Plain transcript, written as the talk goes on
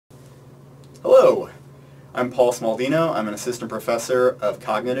Hello, I'm Paul Smaldino. I'm an assistant professor of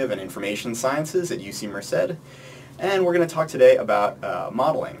cognitive and information sciences at UC Merced, and we're going to talk today about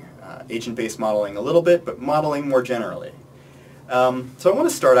modeling, agent-based modeling a little bit, but modeling more generally. So I want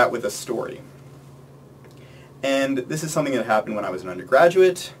to start out with a story. And this is something that happened when I was an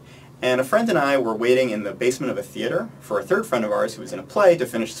undergraduate, and a friend and I were waiting in the basement of a theater for a third friend of ours who was in a play to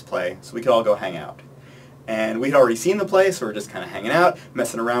finish his play so we could all go hang out. And we'd already seen the play, so we were just kind of hanging out,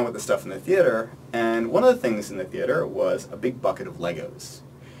 messing around with the stuff in the theater, and one of the things in the theater was a big bucket of Legos.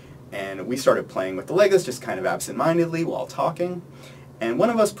 And we started playing with the Legos just kind of absent-mindedly while talking, and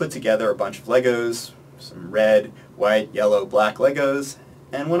one of us put together a bunch of Legos, some red, white, yellow, black Legos,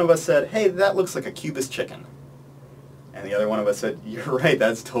 and one of us said, "Hey, that looks like a Cubist chicken." And the other one of us said, "You're right,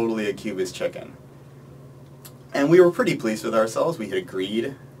 that's totally a Cubist chicken." And we were pretty pleased with ourselves. We had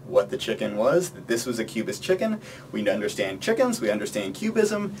agreed what the chicken was, that this was a Cubist chicken. We understand chickens, we understand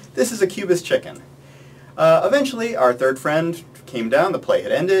cubism. This is a Cubist chicken. Eventually, our third friend came down, the play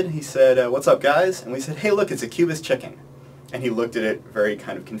had ended. He said, "What's up, guys?" And we said, "Hey, look, it's a Cubist chicken." And he looked at it very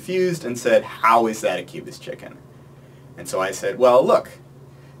kind of confused and said, "How is that a Cubist chicken?" And so I said, "Well, look,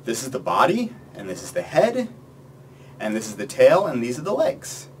 this is the body, and this is the head, and this is the tail, and these are the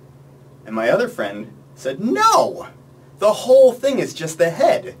legs." And my other friend said, "No! The whole thing is just the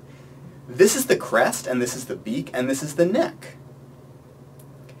head. This is the crest, and this is the beak, and this is the neck."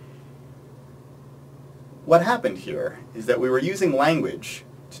 What happened here is that we were using language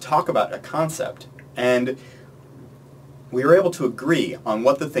to talk about a concept, and we were able to agree on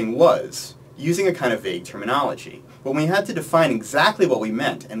what the thing was using a kind of vague terminology. When we had to define exactly what we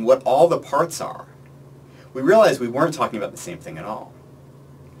meant and what all the parts are, we realized we weren't talking about the same thing at all.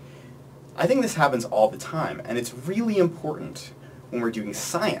 I think this happens all the time, and it's really important when we're doing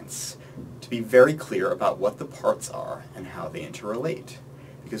science to be very clear about what the parts are and how they interrelate.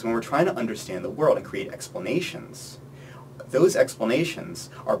 Because when we're trying to understand the world and create explanations, those explanations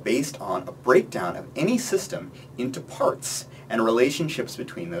are based on a breakdown of any system into parts and relationships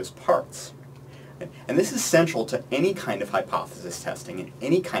between those parts. And this is central to any kind of hypothesis testing and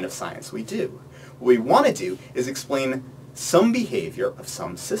any kind of science we do. What we want to do is explain some behavior of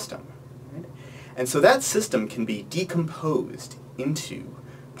some system. And so that system can be decomposed into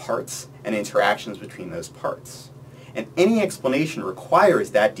parts and interactions between those parts. And any explanation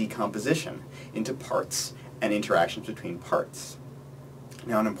requires that decomposition into parts and interactions between parts.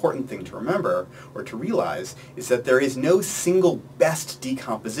 Now, an important thing to remember or to realize is that there is no single best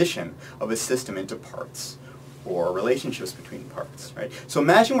decomposition of a system into parts or relationships between parts, right? So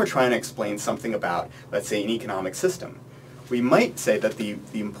imagine we're trying to explain something about, let's say, an economic system. We might say that the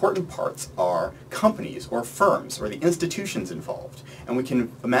important parts are companies or firms or the institutions involved. And we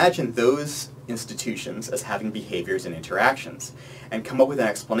can imagine those institutions as having behaviors and interactions and come up with an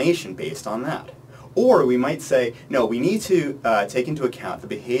explanation based on that. Or we might say, no, we need to take into account the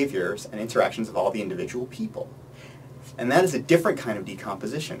behaviors and interactions of all the individual people. And that is a different kind of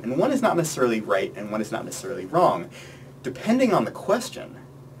decomposition. And one is not necessarily right and one is not necessarily wrong. Depending on the question,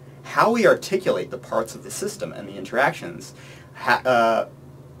 how we articulate the parts of the system and the interactions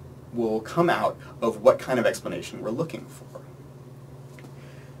will come out of what kind of explanation we're looking for.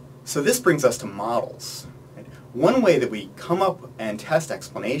 So this brings us to models. Right? One way that we come up and test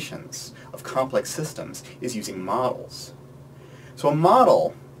explanations of complex systems is using models. So a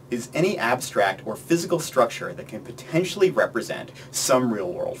model is any abstract or physical structure that can potentially represent some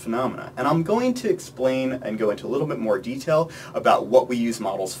real-world phenomena. And I'm going to explain and go into a little bit more detail about what we use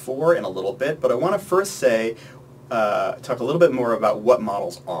models for in a little bit, but I want to first talk a little bit more about what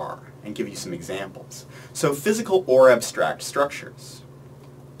models are and give you some examples. So physical or abstract structures.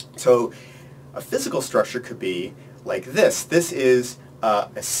 So a physical structure could be like this. This is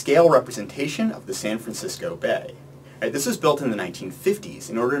a scale representation of the San Francisco Bay. Right, this was built in the 1950s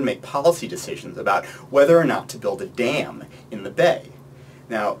in order to make policy decisions about whether or not to build a dam in the bay.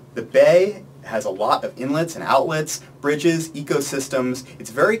 Now, the bay has a lot of inlets and outlets, bridges, ecosystems. It's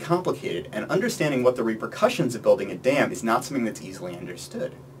very complicated, and understanding what the repercussions of building a dam is not something that's easily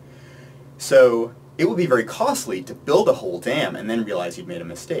understood. So it would be very costly to build a whole dam and then realize you'd made a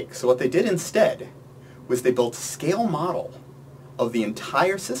mistake. So what they did instead was they built a scale model of the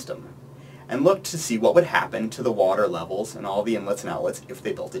entire system and looked to see what would happen to the water levels and all the inlets and outlets if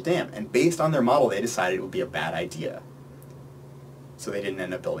they built a dam. And based on their model, they decided it would be a bad idea. So they didn't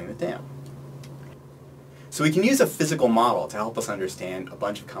end up building the dam. So we can use a physical model to help us understand a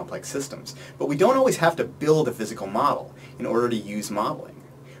bunch of complex systems. But we don't always have to build a physical model in order to use modeling.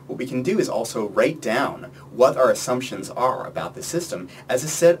 What we can do is also write down what our assumptions are about the system as a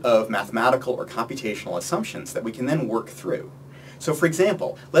set of mathematical or computational assumptions that we can then work through. So for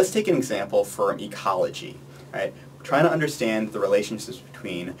example, let's take an example from ecology. Right? We're trying to understand the relationships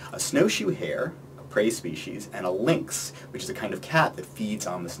between a snowshoe hare, a prey species, and a lynx, which is a kind of cat that feeds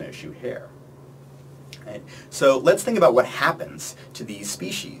on the snowshoe hare. Right? So let's think about what happens to these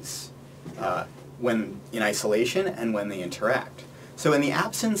species when in isolation and when they interact. So in the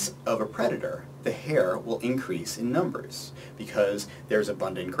absence of a predator, the hare will increase in numbers because there's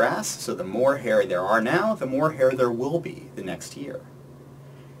abundant grass, so the more hare there are now, the more hare there will be the next year.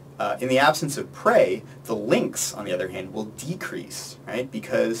 In the absence of prey, the lynx, on the other hand, will decrease, right?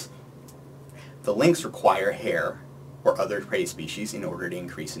 Because the lynx require hare or other prey species in order to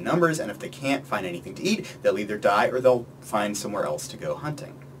increase in numbers, and if they can't find anything to eat, they'll either die or they'll find somewhere else to go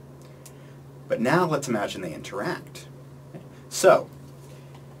hunting. But now let's imagine they interact. So,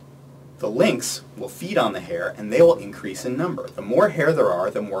 the lynx will feed on the hare and they will increase in number. The more hare there are,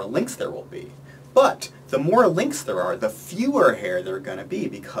 the more lynx there will be. But the more lynx there are, the fewer hare there are going to be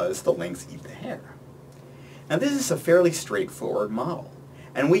because the lynx eat the hare. Now this is a fairly straightforward model.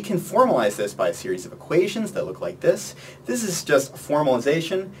 And we can formalize this by a series of equations that look like this. This is just a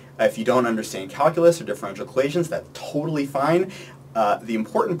formalization. If you don't understand calculus or differential equations, that's totally fine. The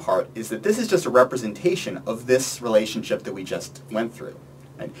important part is that this is just a representation of this relationship that we just went through.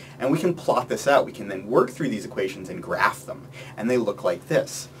 Right? And we can plot this out. We can then work through these equations and graph them. And they look like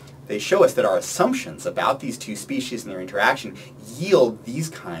this. They show us that our assumptions about these two species and their interaction yield these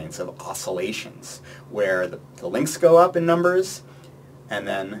kinds of oscillations, where the lynx go up in numbers, and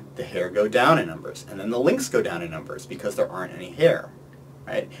then the hare go down in numbers, and then the lynx go down in numbers because there aren't any hare.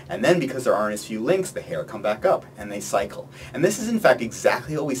 Right? And then because there aren't as few lynx, the hare come back up, and they cycle. And this is in fact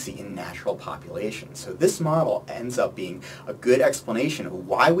exactly what we see in natural populations. So this model ends up being a good explanation of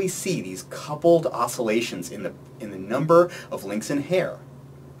why we see these coupled oscillations in the number of lynx and hare,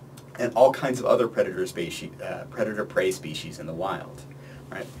 and all kinds of other predator-prey species in the wild.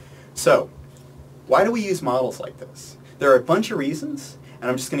 Right? So, why do we use models like this? There are a bunch of reasons, and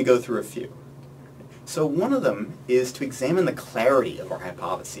I'm just going to go through a few. So one of them is to examine the clarity of our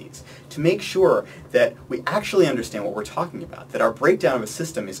hypotheses, to make sure that we actually understand what we're talking about, that our breakdown of a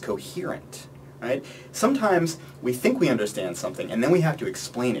system is coherent. Right? Sometimes we think we understand something, and then we have to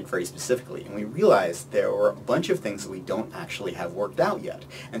explain it very specifically, and we realize there were a bunch of things that we don't actually have worked out yet.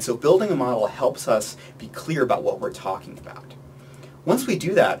 And so building a model helps us be clear about what we're talking about. Once we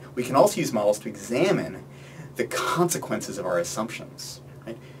do that, we can also use models to examine the consequences of our assumptions.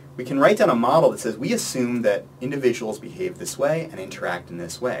 Right? We can write down a model that says we assume that individuals behave this way and interact in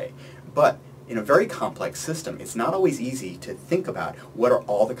this way, but in a very complex system, it's not always easy to think about what are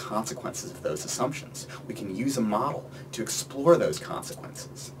all the consequences of those assumptions. We can use a model to explore those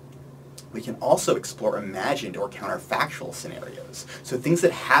consequences. We can also explore imagined or counterfactual scenarios. So things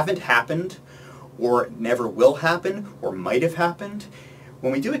that haven't happened, or never will happen, or might have happened.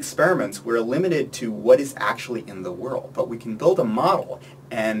 When we do experiments, we're limited to what is actually in the world, but we can build a model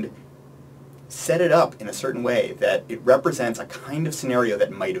and set it up in a certain way that it represents a kind of scenario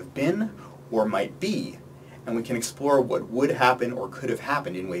that might have been or might be, and we can explore what would happen or could have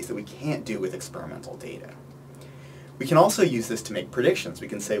happened in ways that we can't do with experimental data. We can also use this to make predictions. We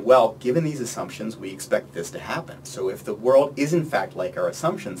can say, well, given these assumptions, we expect this to happen. So if the world is in fact like our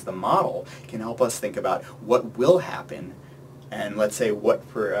assumptions, the model can help us think about what will happen, and let's say what,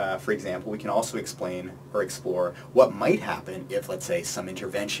 for example, we can also explain or explore what might happen if, let's say, some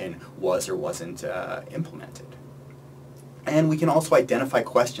intervention was or wasn't implemented. And we can also identify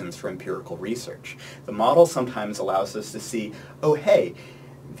questions for empirical research. The model sometimes allows us to see, oh hey,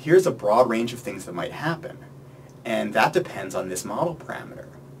 here's a broad range of things that might happen. And that depends on this model parameter.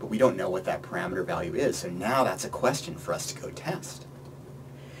 But we don't know what that parameter value is, so now that's a question for us to go test.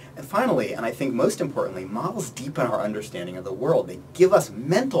 And finally, and I think most importantly, models deepen our understanding of the world. They give us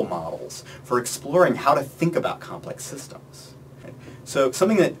mental models for exploring how to think about complex systems. So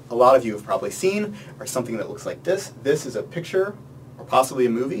something that a lot of you have probably seen, or something that looks like this. This is a picture, or possibly a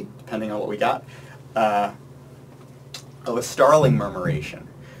movie, depending on what we got, of a starling murmuration.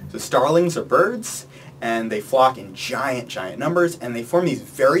 So starlings are birds, and they flock in giant, giant numbers, and they form these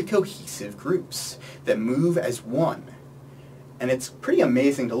very cohesive groups that move as one. And it's pretty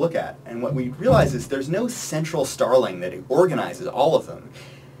amazing to look at. And what we realize is there's no central starling that organizes all of them.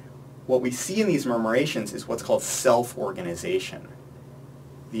 What we see in these murmurations is what's called self-organization.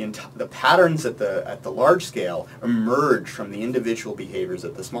 The patterns at the large scale emerge from the individual behaviors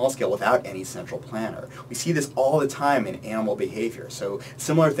at the small scale without any central planner. We see this all the time in animal behavior. So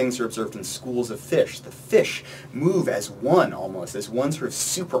similar things are observed in schools of fish. The fish move as one almost, as one sort of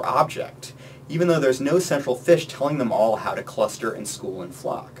super object, even though there's no central fish telling them all how to cluster and school and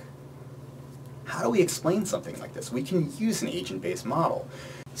flock. how do we explain something like this? We can use an agent-based model.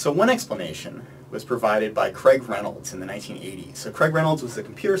 So one explanation was provided by Craig Reynolds in the 1980s. So Craig Reynolds was a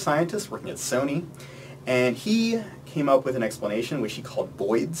computer scientist working at Sony, and he came up with an explanation which he called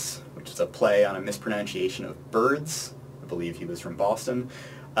Boyd's, which is a play on a mispronunciation of birds. I believe he was from Boston,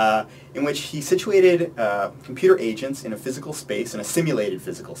 in which he situated computer agents in a physical space, in a simulated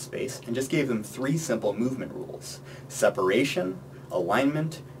physical space, and just gave them three simple movement rules: separation,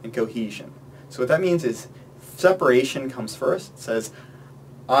 alignment, and cohesion. So what that means is separation comes first. It says,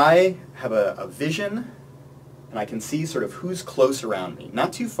 I have a vision, and I can see sort of who's close around me.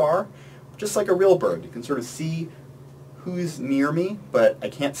 Not too far, just like a real bird. You can sort of see who's near me, but I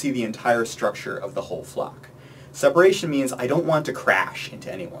can't see the entire structure of the whole flock. Separation means I don't want to crash into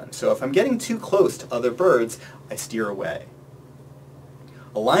anyone. So if I'm getting too close to other birds, I steer away.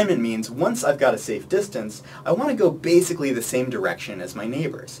 Alignment means once I've got a safe distance, I want to go basically the same direction as my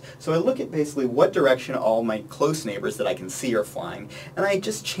neighbors. So I look at basically what direction all my close neighbors that I can see are flying, and I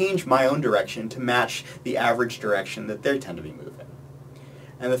just change my own direction to match the average direction that they tend to be moving.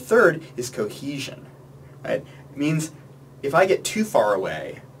 And the third is cohesion. Right? It means if I get too far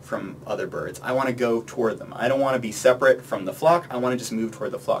away from other birds, I want to go toward them. I don't want to be separate from the flock. I want to just move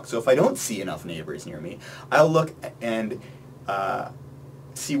toward the flock. So if I don't see enough neighbors near me, I'll look and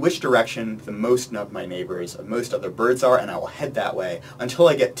see which direction the most of my neighbors, most other birds are, and I will head that way until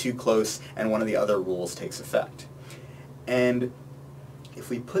I get too close and one of the other rules takes effect. And if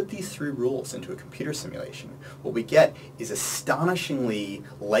we put these three rules into a computer simulation, what we get is astonishingly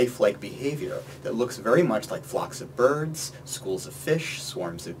lifelike behavior that looks very much like flocks of birds, schools of fish,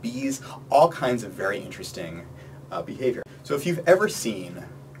 swarms of bees, all kinds of very interesting behavior. So if you've ever seen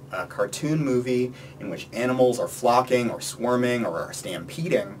a cartoon movie in which animals are flocking or swarming or are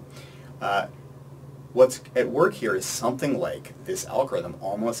stampeding, what's at work here is something like this algorithm,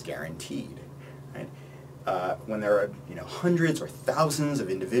 almost guaranteed. Right? When there are hundreds or thousands of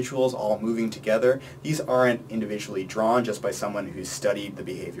individuals all moving together, these aren't individually drawn just by someone who's studied the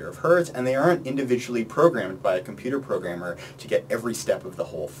behavior of herds, and they aren't individually programmed by a computer programmer to get every step of the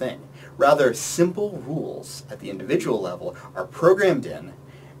whole thing. Rather, simple rules at the individual level are programmed in,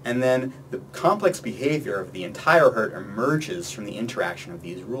 and then the complex behavior of the entire herd emerges from the interaction of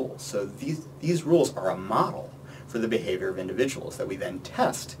these rules. So these rules are a model for the behavior of individuals that we then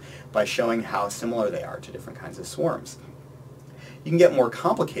test by showing how similar they are to different kinds of swarms. You can get more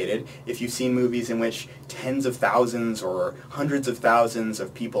complicated if you've seen movies in which tens of thousands or hundreds of thousands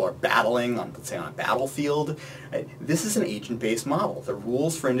of people are battling on, let's say, on a battlefield. Right? This is an agent-based model. The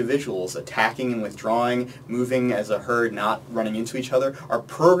rules for individuals attacking and withdrawing, moving as a herd, not running into each other, are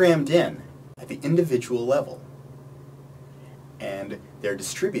programmed in at the individual level. And they're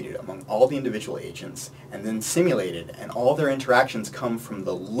distributed among all the individual agents and then simulated, and all their interactions come from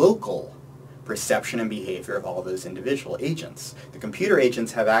the local perception and behavior of all those individual agents. The computer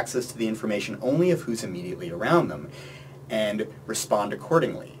agents have access to the information only of who's immediately around them and respond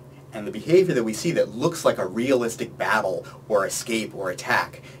accordingly. And the behavior that we see that looks like a realistic battle or escape or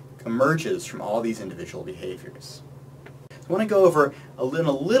attack emerges from all these individual behaviors. So I want to go over in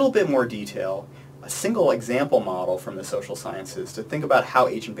a little bit more detail a single example model from the social sciences to think about how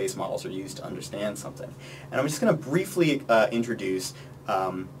agent-based models are used to understand something. And I'm just going to briefly introduce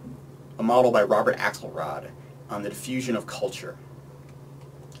a model by Robert Axelrod on the diffusion of culture.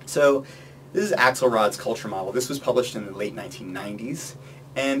 So this is Axelrod's culture model. This was published in the late 1990s,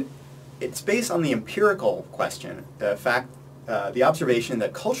 and it's based on the empirical question, the observation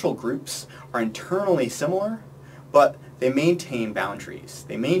that cultural groups are internally similar, but they maintain boundaries.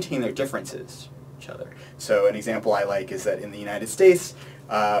 They maintain their differences from each other. So an example I like is that in the United States,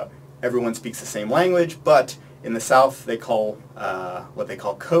 everyone speaks the same language, but in the South, they call what they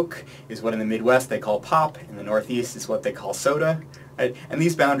call Coke is what in the Midwest they call pop. In the Northeast is what they call soda. Right? And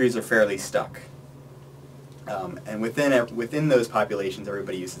these boundaries are fairly stuck. And within those populations,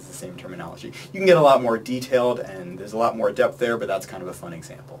 everybody uses the same terminology. You can get a lot more detailed, and there's a lot more depth there, but that's kind of a fun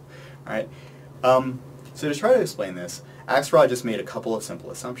example. All right? So to try to explain this, Axelrod just made a couple of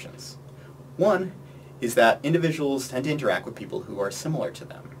simple assumptions. One is that individuals tend to interact with people who are similar to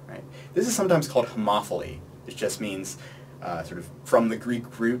them. Right? This is sometimes called homophily, which just means sort of from the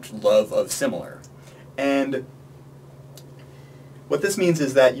Greek root, love of similar. And what this means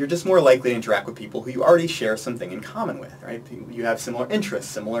is that you're just more likely to interact with people who you already share something in common with, right? You have similar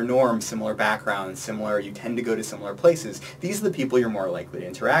interests, similar norms, similar backgrounds, you tend to go to similar places. These are the people you're more likely to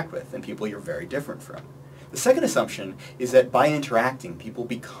interact with than people you're very different from. The second assumption is that by interacting, people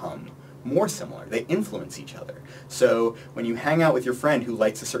become more similar. They influence each other. So when you hang out with your friend who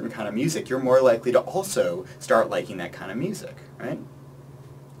likes a certain kind of music, you're more likely to also start liking that kind of music, right?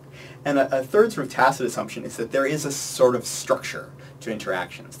 And a third sort of tacit assumption is that there is a sort of structure to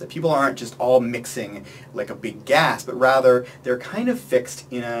interactions, that people aren't just all mixing like a big gas, but rather they're kind of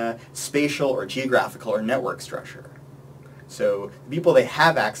fixed in a spatial or geographical or network structure. So the people they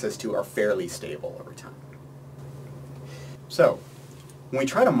have access to are fairly stable over time. So when we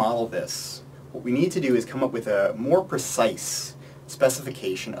try to model this, what we need to do is come up with a more precise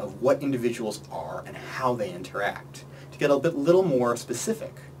specification of what individuals are and how they interact, to get a little more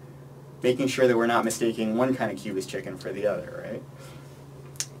specific, making sure that we're not mistaking one kind of cubist chicken for the other, right?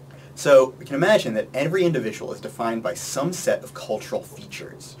 So we can imagine that every individual is defined by some set of cultural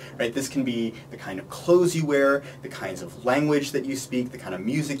features, right? This can be the kind of clothes you wear, the kinds of language that you speak, the kind of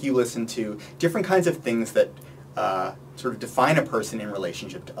music you listen to, different kinds of things that sort of define a person in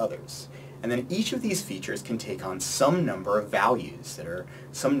relationship to others. And then each of these features can take on some number of values that are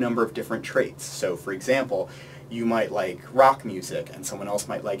some number of different traits. So for example, you might like rock music and someone else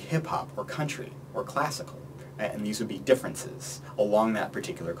might like hip-hop or country or classical. And these would be differences along that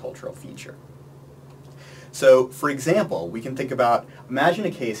particular cultural feature. So for example, we can think about, imagine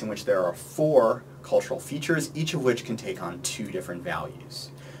a case in which there are 4 cultural features, each of which can take on 2 different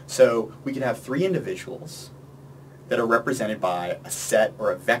values. So we could have 3 individuals that are represented by a set or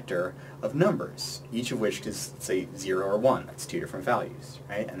a vector of numbers, each of which is, let's say, 0 or 1. That's 2 different values,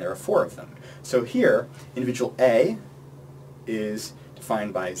 right? And there are 4 of them. So here, individual A is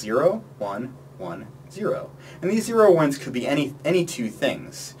defined by 0, 1, 1, 0. And these 0 1s could be any 2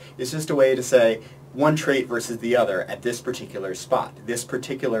 things. It's just a way to say one trait versus the other at this particular spot. This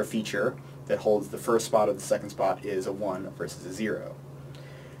particular feature that holds the first spot or the second spot is a 1 versus a 0.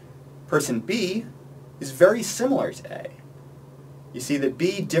 Person B is very similar to A. You see that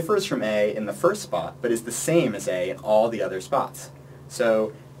B differs from A in the first spot, but is the same as A in all the other spots.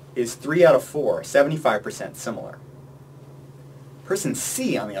 So is 3 out of 4, 75% similar. Person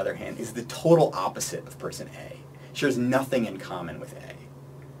C, on the other hand, is the total opposite of person A. Shares nothing in common with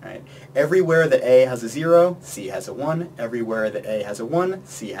A. Right? Everywhere that A has a 0, C has a 1. Everywhere that A has a 1,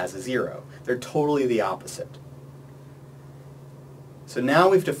 C has a 0. They're totally the opposite. So now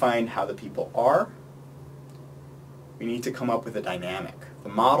we've defined how the people are. We need to come up with a dynamic. The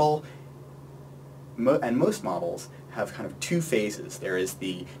model, and most models, have kind of 2 phases. There is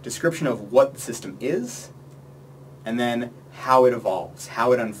the description of what the system is, and then how it evolves,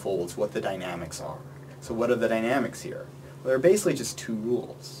 how it unfolds, what the dynamics are. So what are the dynamics here? Well, there are basically just 2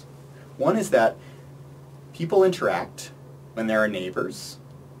 rules. One is that people interact when there are neighbors.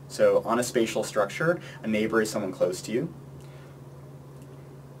 So on a spatial structure, a neighbor is someone close to you.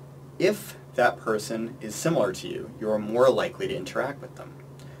 If that person is similar to you, you're more likely to interact with them.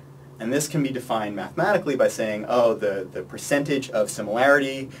 And this can be defined mathematically by saying, oh, the percentage of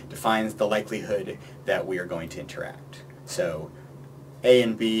similarity defines the likelihood that we are going to interact. So A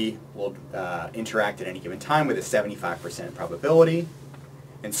and B will interact at any given time with a 75% probability,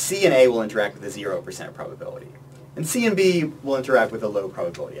 and C and A will interact with a 0% probability. And C and B will interact with a low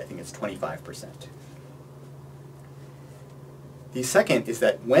probability. I think it's 25%. The second is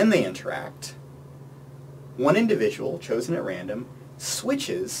that when they interact, one individual, chosen at random,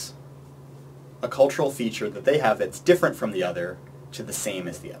 switches a cultural feature that they have that's different from the other to the same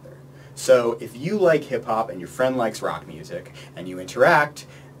as the other. So if you like hip-hop and your friend likes rock music and you interact,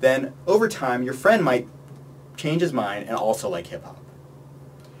 then over time your friend might change his mind and also like hip-hop.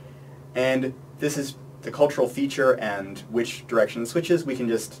 And this is the cultural feature, and which direction it switches we can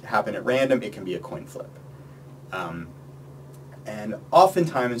just happen at random. It can be a coin flip. And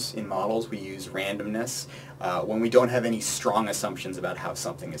oftentimes in models we use randomness when we don't have any strong assumptions about how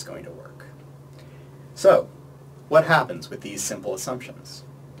something is going to work. So what happens with these simple assumptions?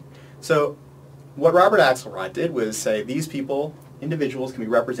 So what Robert Axelrod did was say these individuals can be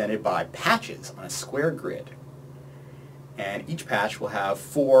represented by patches on a square grid. And each patch will have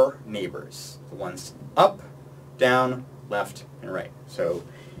 4 neighbors, the ones up, down, left, and right. So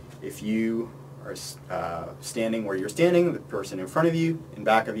if you are standing where you're standing, the person in front of you, in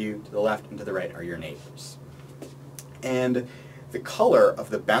back of you, to the left and to the right are your neighbors. And the color of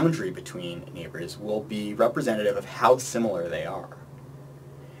the boundary between neighbors will be representative of how similar they are.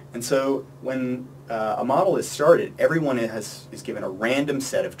 And so when a model is started, everyone is given a random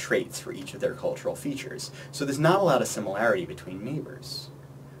set of traits for each of their cultural features. So there's not a lot of similarity between neighbors.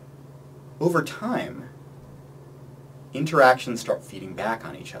 Over time, interactions start feeding back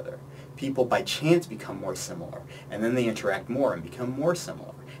on each other. People by chance become more similar, and then they interact more and become more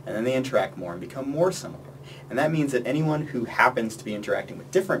similar, and then they interact more and become more similar. And that means that anyone who happens to be interacting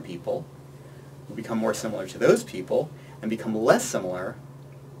with different people will become more similar to those people and become less similar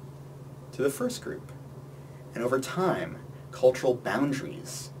to the first group. And over time, cultural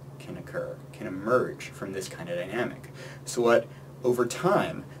boundaries can occur, can emerge from this kind of dynamic. So what, over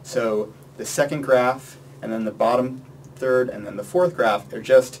time, so the second graph, and then the bottom third, and then the fourth graph are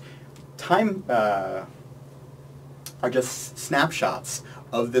just snapshots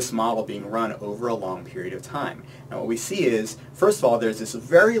of this model being run over a long period of time. Now what we see is, first of all, there's this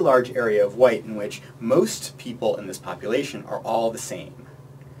very large area of white in which most people in this population are all the same.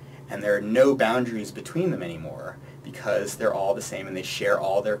 And there are no boundaries between them anymore because they're all the same and they share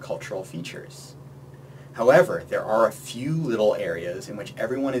all their cultural features. However, there are a few little areas in which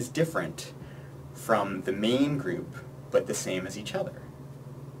everyone is different from the main group but the same as each other.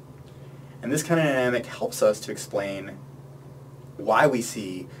 And this kind of dynamic helps us to explain why we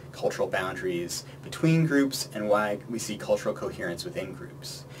see cultural boundaries between groups and why we see cultural coherence within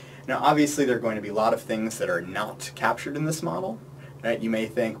groups. Now obviously there are going to be a lot of things that are not captured in this model. Right? You may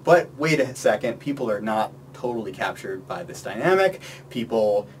think, but wait a second, people are not totally captured by this dynamic.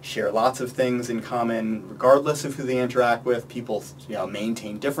 People share lots of things in common regardless of who they interact with. People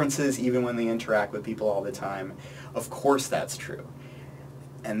maintain differences even when they interact with people all the time. Of course that's true.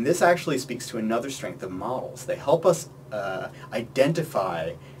 And this actually speaks to another strength of models. They help us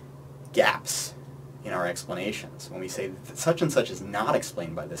identify gaps in our explanations. When we say that such and such is not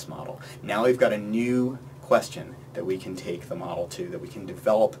explained by this model, now we've got a new question that we can take the model to, that we can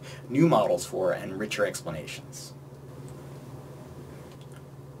develop new models for and richer explanations.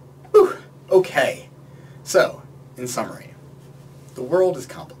 Whew. Okay, so in summary, the world is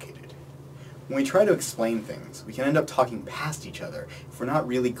complicated. When we try to explain things, we can end up talking past each other if we're not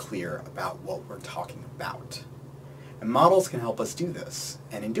really clear about what we're talking about. And models can help us do this,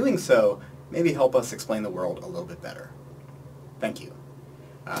 and in doing so, maybe help us explain the world a little bit better. Thank you.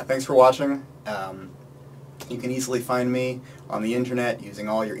 Thanks for watching. You can easily find me on the internet using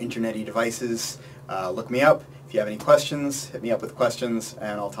all your internet-y devices. Look me up. If you have any questions, hit me up with questions,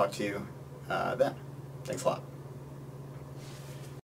 and I'll talk to you then. Thanks a lot.